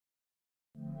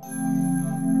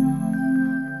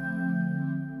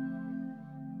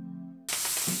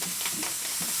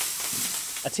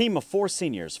A team of 4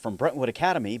 seniors from Brentwood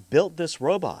Academy built this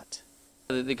robot.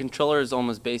 The controller is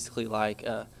almost basically like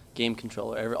a game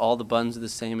controller. All the buttons are the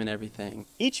same and everything.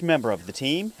 Each member of the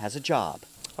team has a job.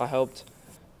 I helped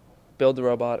build the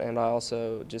robot, and I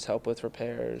also just help with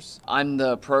repairs. I'm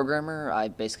the programmer. I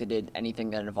basically did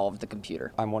anything that involved the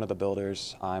computer. I'm one of the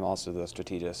builders. I'm also the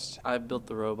strategist. I built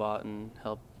the robot and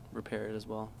helped repair it as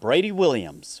well. Brady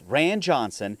Williams, Rand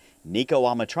Johnson, Nico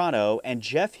Amatrano, and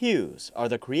Jeff Hughes are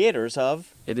the creators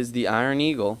of It is the Iron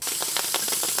Eagle.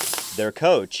 Their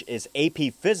coach is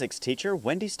AP Physics teacher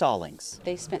Wendy Stallings.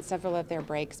 They spent several of their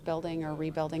breaks building or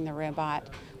rebuilding the robot.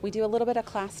 We do a little bit of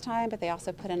class time, but they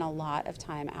also put in a lot of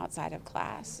time outside of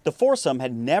class. The foursome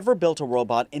had never built a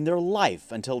robot in their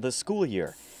life until this school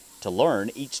year. To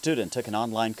learn, each student took an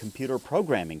online computer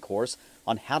programming course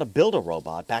on how to build a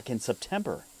robot back in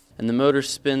September. And the motor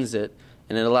spins it,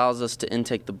 and it allows us to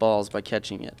intake the balls by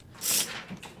catching it.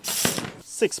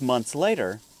 6 months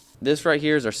later, this right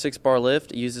here is our 6-bar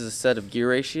lift. It uses a set of gear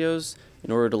ratios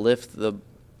in order to lift the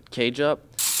cage up.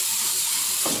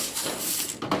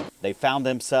 they found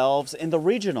themselves in the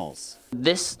regionals.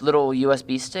 This little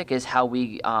USB stick is how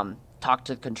we talk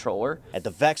to the controller. At the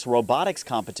VEX robotics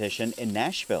competition in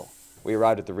Nashville. We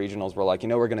arrived at the regionals, we're like, you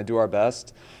know, we're going to do our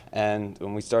best. And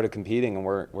when we started competing, and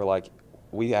we're like,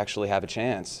 we actually have a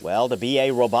chance. Well, the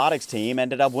BA robotics team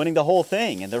ended up winning the whole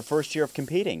thing in their first year of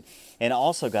competing and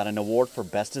also got an award for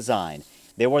Best Design.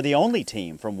 They were the only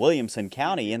team from Williamson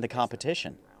County in the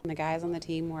competition. The guys on the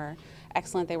team were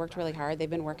excellent. They worked really hard. They've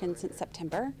been working since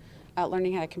September,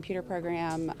 learning how to computer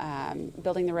program,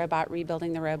 building the robot,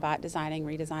 rebuilding the robot, designing,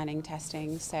 redesigning,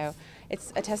 testing. So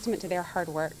it's a testament to their hard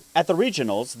work. At the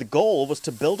regionals, the goal was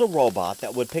to build a robot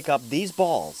that would pick up these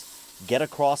balls, get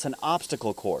across an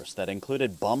obstacle course that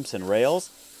included bumps and rails,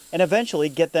 and eventually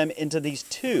get them into these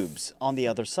tubes on the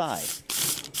other side.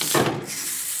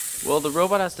 Well, the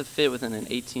robot has to fit within an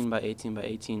 18 by 18 by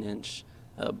 18 inch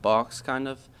box, kind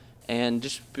of, and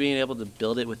just being able to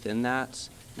build it within that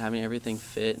and having everything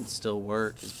fit and still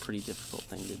work is a pretty difficult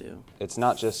thing to do. It's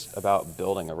not just about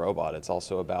building a robot, it's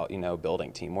also about,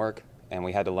 building teamwork. And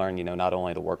we had to learn, not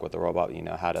only to work with the robot,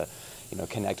 how to,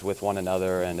 connect with one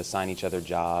another and assign each other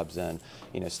jobs and,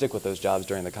 stick with those jobs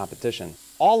during the competition.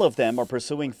 All of them are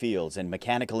pursuing fields in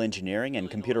mechanical engineering and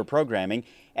computer programming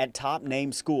at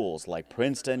top-name schools like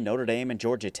Princeton, Notre Dame, and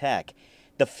Georgia Tech.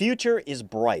 The future is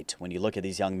bright when you look at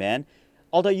these young men,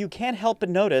 although you can't help but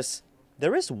notice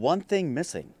there is one thing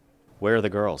missing. Where are the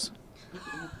girls?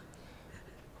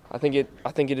 I think it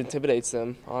intimidates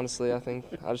them, honestly. I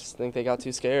just think they got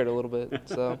too scared a little bit.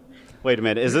 So. Wait a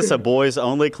minute, is this a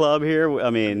boys-only club here? I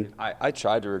mean, I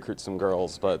tried to recruit some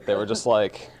girls, but they were just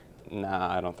like,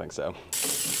 nah, I don't think so.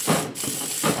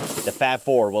 The Fab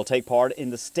Four will take part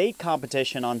in the state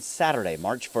competition on Saturday,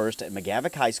 March 1st at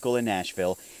McGavock High School in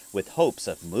Nashville, with hopes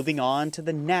of moving on to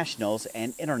the nationals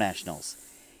and internationals.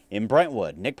 In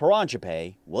Brentwood, Nick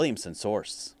Paranjape, Williamson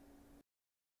Source.